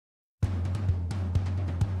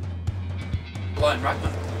blown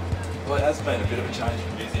ruckman. Well, it has been a bit of a change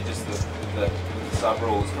from Disney, just the sub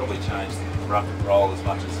rules probably changed the ruck role as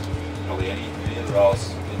much as probably any of the roles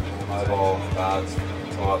in mobile, guards,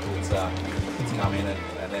 type, it's come in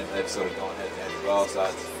and then they've sort of gone head to head as well. So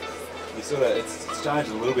it's changed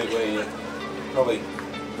a little bit where you're probably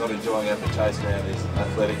not enjoying having to chase around these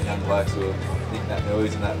athletic young blokes who are hitting that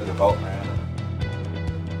noise and that little bolt around.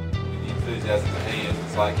 The enthusiasm for he and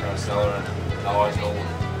Slate Carousella and Eyes and all.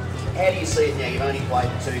 How do you see it now? You've only played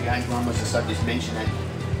 2 games. One was the subject mentioned, and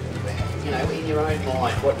you know, in your own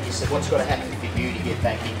mind, what's got to happen for you to get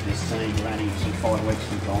back into this team? You're only 5 weeks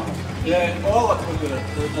from final. Yeah, well, I like to look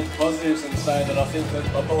at the positives and say that I think that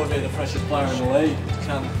I'll probably be the freshest player in the league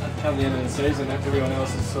come the end of the season. Everyone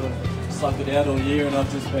else has sort of slugged it out all year, and I've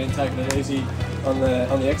just been taking it easy on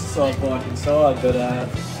the exercise bike inside. But I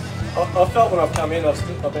felt when I've come in, I've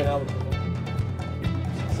been able to.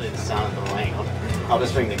 See the sun and the rain. I'll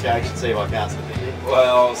just ring the coach and see if I can't slip in there.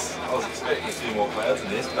 Well, I was expecting a few more clouds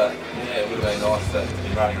than this, but yeah, it would have been nice to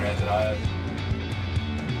be running around today.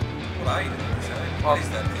 What are you doing? What is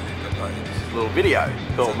that thing you've got going? A little video.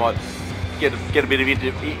 Thought might get a bit of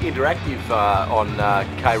interactive on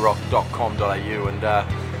krock.com.au and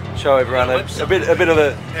show everyone a bit of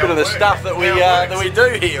the stuff that we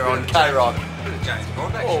do here on K-Rock. James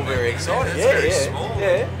Bond, All very exciting. It's very small.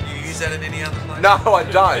 Yeah. You use that at any other place? No, I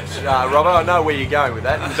don't, Robert. I know where you're going with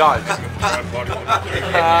that. And don't. No.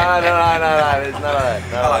 There's none of that.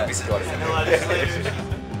 I like this guy.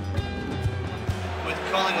 With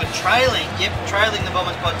Collingwood trailing the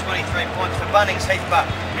Bombers by 23 points for Bunnings, Heath Buck.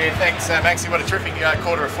 Yeah, thanks, Maxie. What a terrific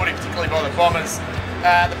quarter of footy, particularly by the Bombers.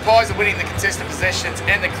 The Pies are winning the contested possessions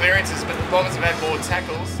and the clearances, but the Bombers have had more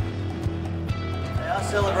tackles. They are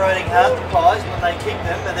celebrating hard, the Pies, when they kick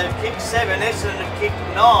them, and they've kicked 7. Essendon have kicked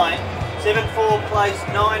 9. 7-4 plays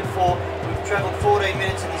 9-4. We've travelled 14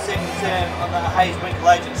 minutes in the second term on the Hayes Winkle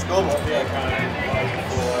Agent scoreboard.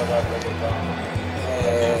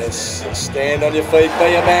 Yes, stand on your feet,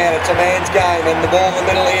 be a man, it's a man's game, and the ball in the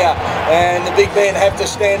middle here, and the big men have to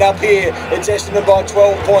stand up here. It's Essendon by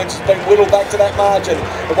 12 points, it's been whittled back to that margin.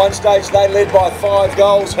 At one stage they led by 5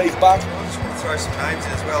 goals, Heath Buck. I just want to throw some names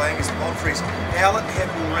in as well. Angus Monfries, Howlett,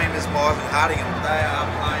 Heppel, Reimers, Myvan, Hardingham. They are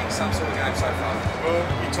playing some sort of game so far. Well,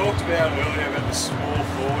 we talked about earlier about the small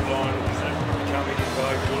forward line, is that becoming in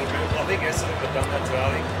vogue a little bit? I think Essendon have done that today.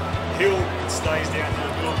 I think Hill stays down there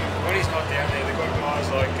a little bit. When he's not down there, they've got guys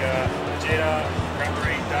like Jetta,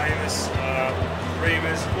 Bradbury, Davis,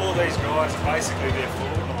 Reimers, all these guys are basically their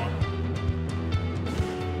forward line.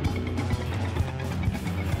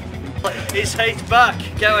 Here's Heath Buck.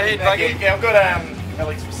 Go ahead, Bucky. Yeah, I've got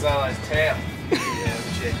Alex Vassallo's towel. Which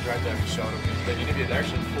he draped over his shoulder. But you did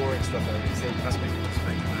actually pouring stuff over his head. Must be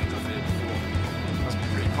names off there before. Must be a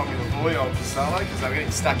pretty popular boy, old Vassallo, because they were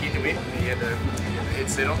getting stuck into it, and he had the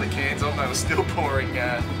headset on, the cans on. They were still pouring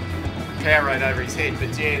Powerade over his head.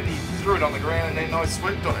 But yeah, he threw it on the ground and then I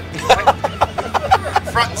swooped on it.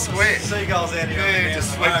 Front and square. Seagulls out here. Yeah,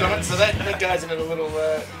 just swooped on it. So that goes into a little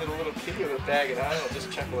kit with a bag at home. I'll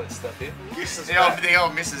just chuck all that stuff in. The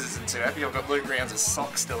old missus isn't too happy. I've got Luke Rounds'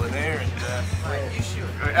 socks still in there, and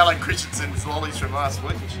Alan Christensen's lollies from last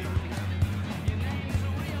week.